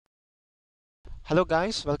Hello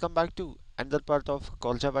guys, welcome back to another part of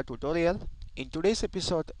Core Java tutorial. In today's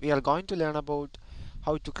episode, we are going to learn about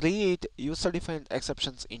how to create user-defined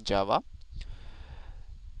exceptions in Java.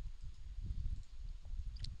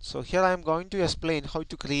 So here I am going to explain how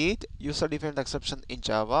to create user-defined exception in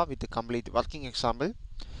Java with a complete working example.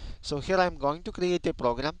 So here I am going to create a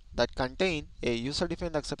program that contains a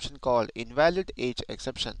user-defined exception called invalid age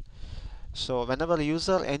exception. So whenever a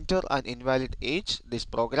user enter an invalid age, this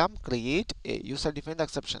program create a user-defined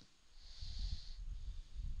exception.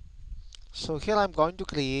 So here I'm going to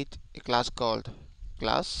create a class called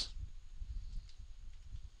class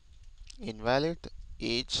invalid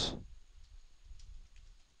age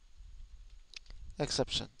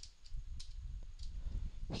exception.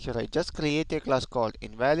 Here I just create a class called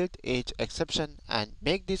invalid age exception and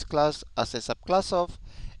make this class as a subclass of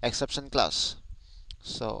exception class.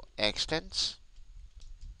 So extends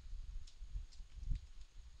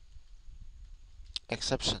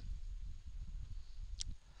exception.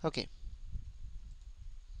 Okay.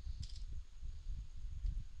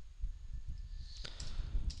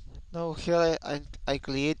 Now here I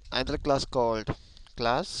create another class called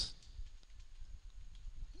class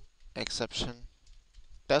exception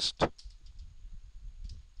test,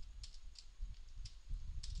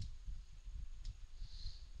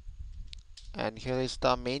 and here is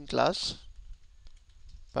the main class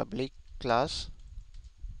public class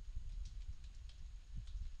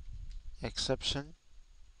exception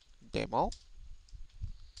demo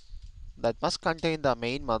that must contain the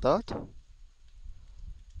main method.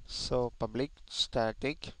 So public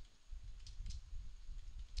static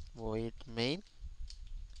void main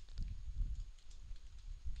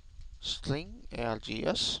string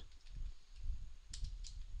args.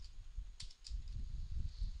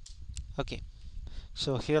 Okay,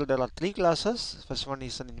 so here there are three classes. First one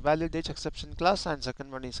is an invalid age exception class, and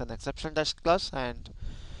second one is an exception test class, and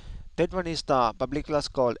that one is the public class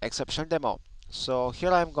called exception demo. So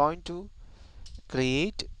here I am going to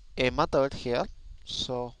create a method here.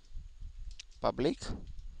 So public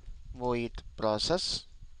void process,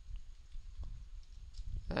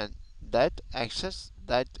 and that access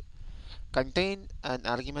that contain an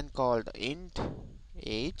argument called int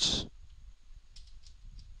age,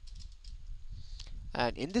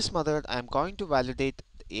 and in this method I am going to validate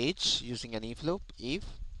the age using an if loop. If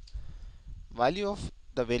value of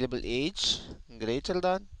the variable age greater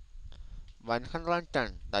than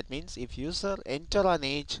 110, that means if user enter an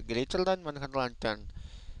age greater than 110,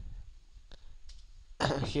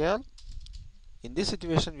 here in this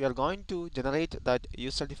situation we are going to generate that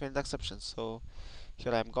user defined exception. So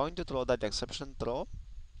here I am going to throw that exception, throw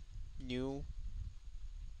new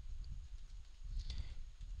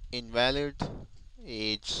invalid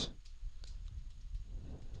age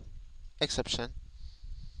exception.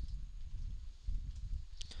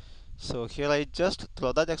 So here I just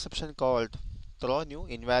throw that exception called throw new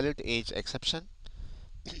invalid age exception.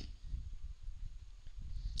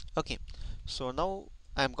 Okay, so now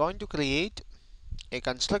I'm going to create a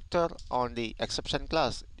constructor on the exception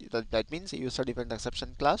class. That means a user defined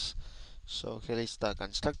exception class. So here is the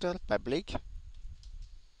constructor public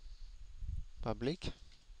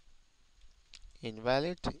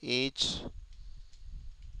invalid age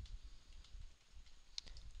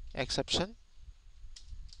exception.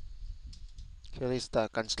 Here is the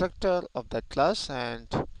constructor of that class, and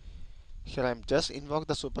here I'm just invoke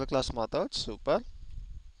the superclass method super.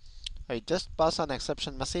 I just pass an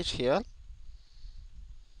exception message here,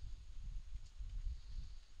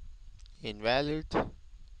 invalid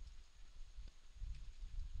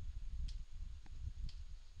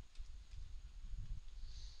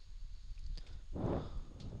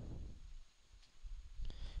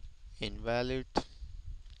invalid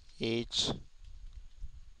age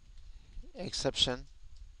exception,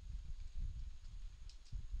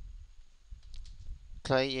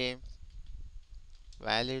 try a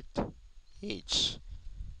valid age.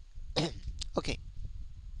 Okay,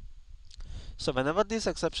 so whenever this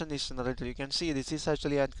exception is generated, you can see this is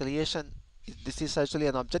actually an creation, this is actually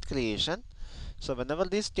an object creation. So whenever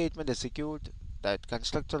this statement execute, that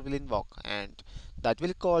constructor will invoke and that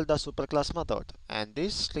will call the superclass method, and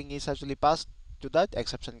this string is actually passed to that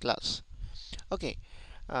exception class. Okay,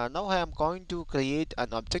 now I am going to create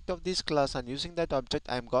an object of this class, and using that object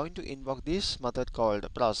I am going to invoke this method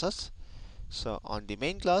called process. So on the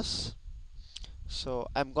main class, so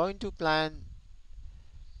I'm going to plan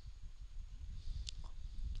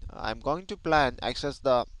access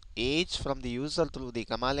the age from the user through the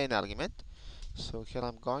command line argument. So here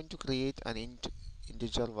I'm going to create an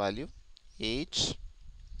integer value age,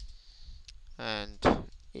 and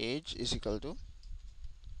age is equal to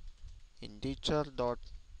integer dot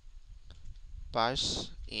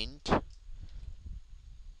parse int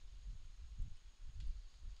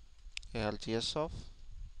args of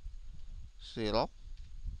 0.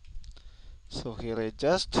 So here I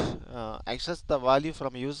just access the value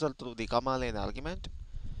from user through the command line argument,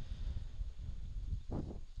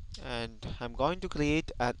 and I'm going to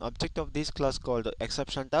create an object of this class called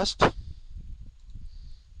exception test.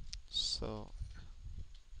 So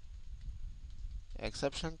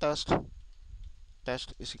exception test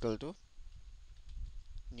is equal to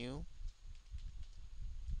new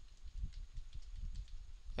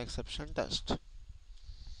exception test.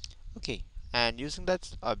 Okay, and using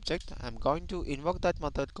that object I'm going to invoke that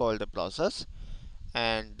method called the process,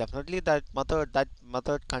 and definitely that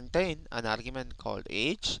method contain an argument called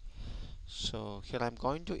age. So here I'm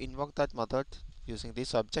going to invoke that method using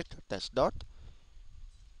this object test dot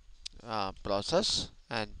process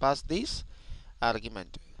and pass this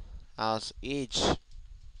argument as age.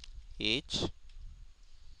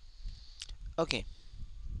 Okay,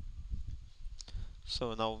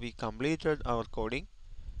 so now we completed our coding,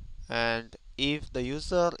 and if the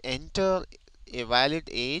user enter a valid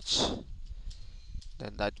age,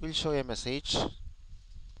 then that will show a message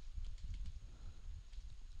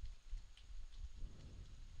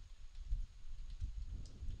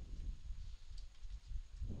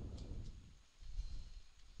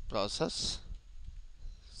process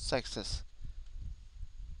success.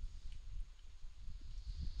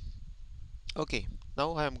 Okay,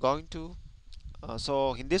 now I am going to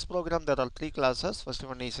so in this program there are three classes. First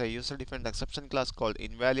one is a user defined exception class called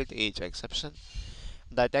invalid age exception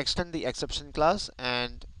that extend the exception class,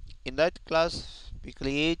 and in that class we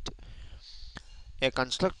create a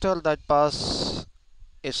constructor that pass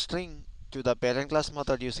a string to the parent class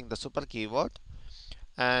method using the super keyword,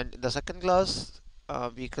 and in the second class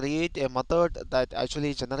we create a method that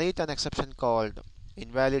actually generate an exception called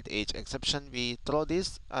invalid age exception. We throw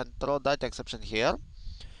this and throw that exception here,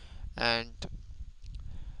 and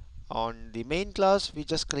on the main class we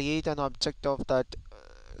just create an object of that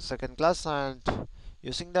second class, and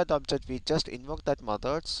using that object we just invoke that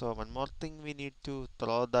method. So one more thing, we need to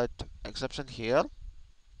throw that exception here,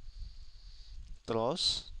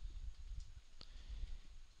 throws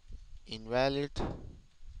invalid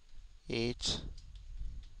age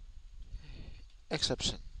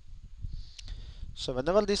exception. So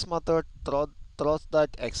whenever this method throws that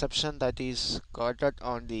exception that is quoted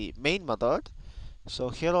on the main method, so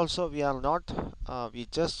here also we are not we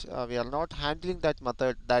are not handling that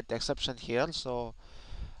method, that exception here. So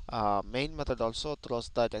main method also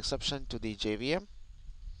throws that exception to the JVM,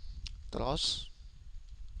 throws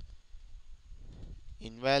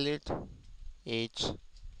invalid age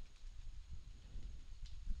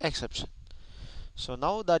exception. So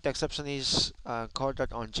now that exception is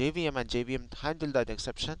quoted on JVM, and JVM handle that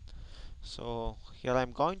exception. So here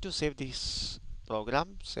I'm going to save this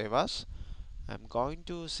program, save as. I'm going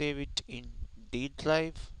to save it in D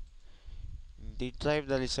drive. In D drive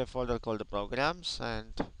there is a folder called programs,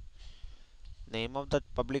 and name of that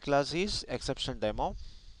public class is exception demo.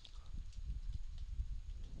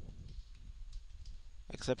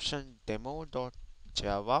 Exception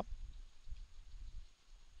demo.java,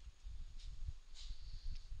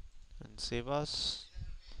 and save as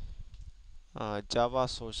Java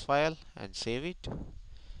source file and save it.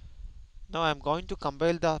 Now I'm going to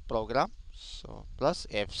compile the program. So plus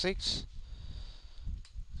F6.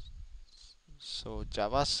 So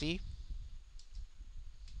Java C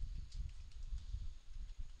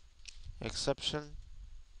exception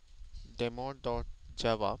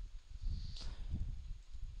demo.java.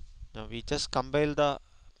 Now we just compile the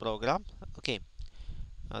program. Okay,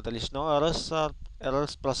 there is no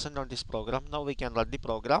errors present on this program. Now we can run the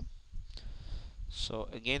program. So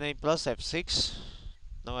again I plus F6.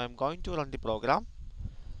 Now I'm going to run the program.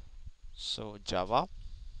 So Java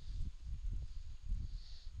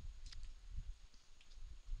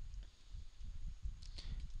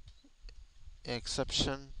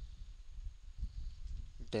exception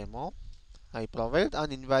demo. I provide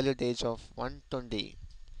an invalid age of 120.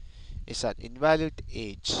 Is an invalid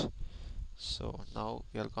age. So now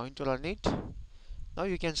we are going to run it. Now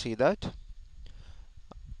you can see that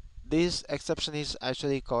this exception is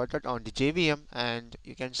actually quoted on the JVM, and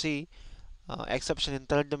you can see exception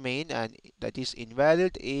entered the main, and that is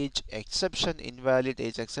invalid age exception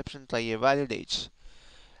try a valid age.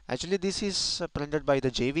 Actually this is printed by the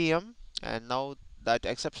JVM, and now that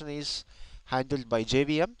exception is handled by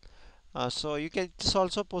JVM. So you can, it's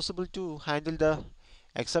also possible to handle the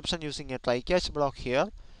exception using a try catch block here.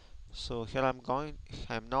 So here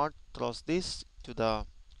I'm not throws this to the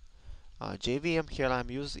JVM.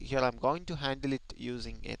 Here I'm going to handle it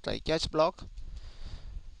using a try catch block.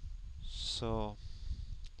 So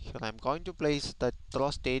here I'm going to place the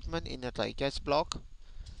throw statement in a try catch block.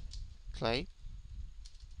 Try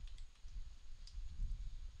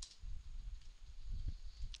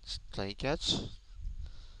catch.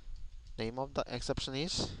 Name of the exception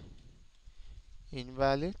is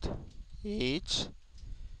invalid age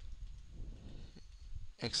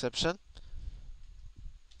exception.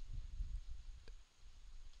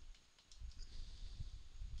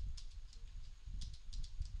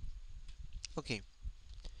 Okay,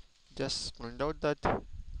 just print out that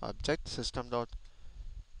object system dot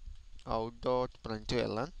out dot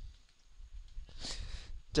println.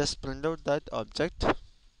 Just print out that object.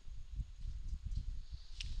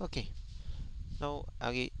 Okay, now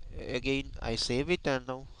again I save it, and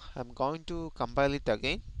now I'm going to compile it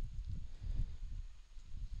again.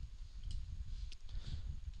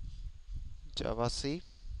 Javac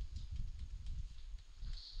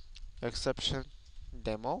exception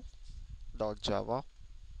demo dot java.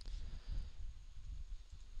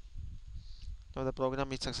 Now the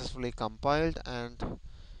program is successfully compiled, and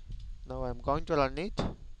now I'm going to run it.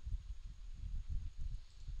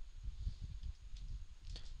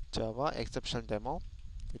 Java exception demo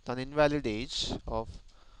with an invalid age of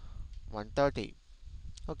 130.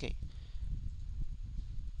 Okay,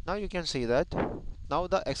 now you can see that now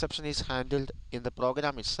the exception is handled in the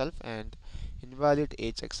program itself, and invalid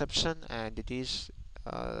age exception, and it is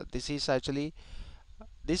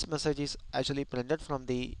this message is actually printed from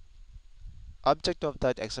the object of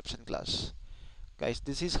that exception class. Guys,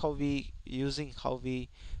 this is how we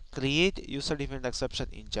create user defined exception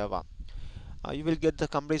in Java. You will get the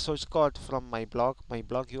complete source code from my blog. My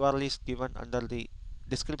blog URL is given under the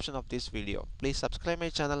description of this video. Please subscribe my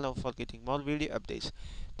channel now for getting more video updates.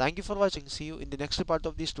 Thank you for watching. See you in the next part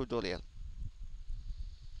of this tutorial.